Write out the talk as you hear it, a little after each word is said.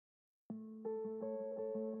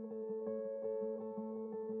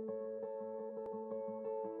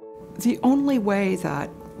The only way that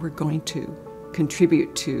we're going to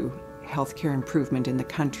contribute to healthcare improvement in the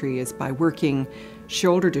country is by working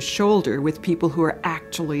shoulder to shoulder with people who are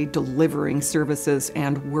actually delivering services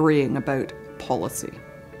and worrying about policy.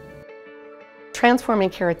 Transforming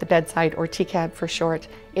care at the bedside, or TCAB for short,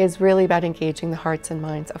 is really about engaging the hearts and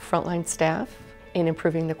minds of frontline staff in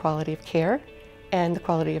improving the quality of care and the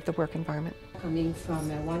quality of the work environment. Coming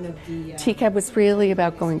from one of the TCAB was really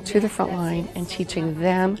about going to the front line and teaching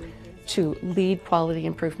them to lead quality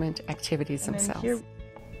improvement activities themselves.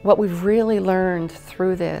 What we've really learned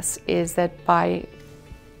through this is that by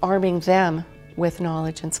arming them with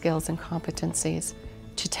knowledge and skills and competencies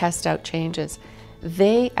to test out changes,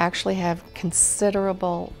 they actually have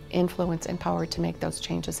considerable influence and power to make those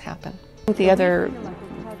changes happen. The other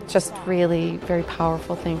just really very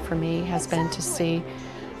powerful thing for me has been to see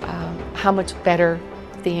how much better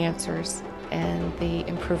the answers and the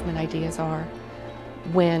improvement ideas are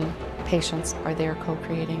when patients are there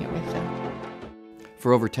co-creating it with them.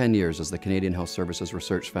 For over 10 years as the Canadian Health Services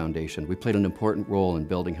Research Foundation, we played an important role in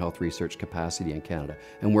building health research capacity in Canada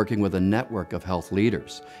and working with a network of health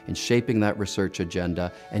leaders in shaping that research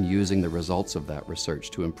agenda and using the results of that research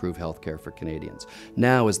to improve healthcare for Canadians.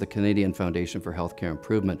 Now, as the Canadian Foundation for Healthcare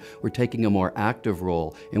Improvement, we're taking a more active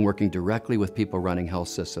role in working directly with people running health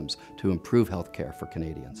systems to improve healthcare for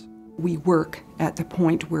Canadians. We work at the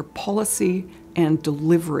point where policy and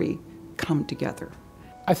delivery come together.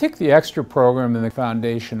 I think the extra program and the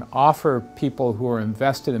foundation offer people who are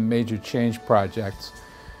invested in major change projects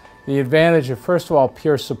the advantage of, first of all,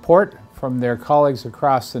 peer support from their colleagues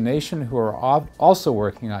across the nation who are also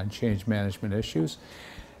working on change management issues,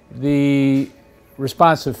 the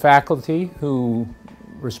responsive faculty who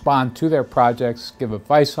respond to their projects, give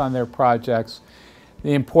advice on their projects,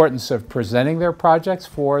 the importance of presenting their projects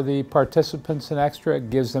for the participants in extra. It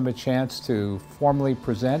gives them a chance to formally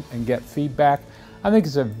present and get feedback. I think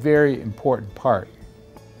it's a very important part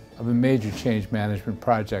of a major change management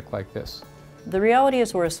project like this. The reality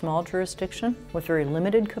is we're a small jurisdiction with very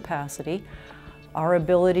limited capacity. Our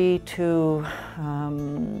ability to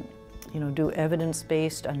do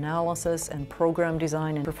evidence-based analysis and program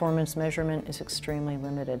design and performance measurement is extremely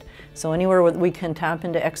limited. So anywhere we can tap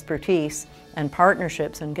into expertise and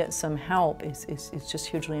partnerships and get some help is just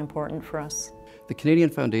hugely important for us. The Canadian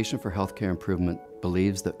Foundation for Healthcare Improvement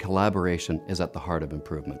believes that collaboration is at the heart of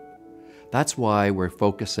improvement. That's why we're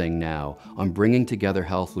focusing now on bringing together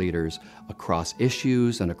health leaders across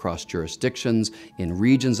issues and across jurisdictions in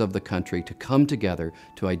regions of the country to come together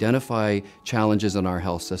to identify challenges in our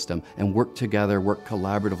health system and work together, work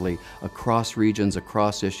collaboratively across regions,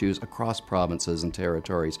 across issues, across provinces and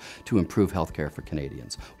territories to improve healthcare for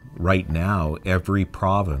Canadians. Right now, every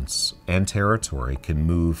province and territory can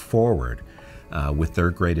move forward with their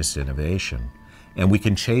greatest innovation, and we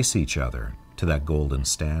can chase each other to that golden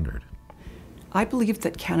standard. I believe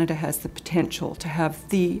that Canada has the potential to have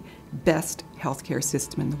the best healthcare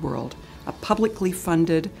system in the world. A publicly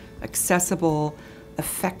funded, accessible,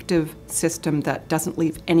 effective system that doesn't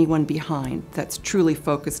leave anyone behind, that's truly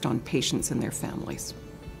focused on patients and their families.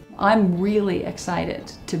 I'm really excited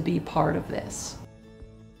to be part of this.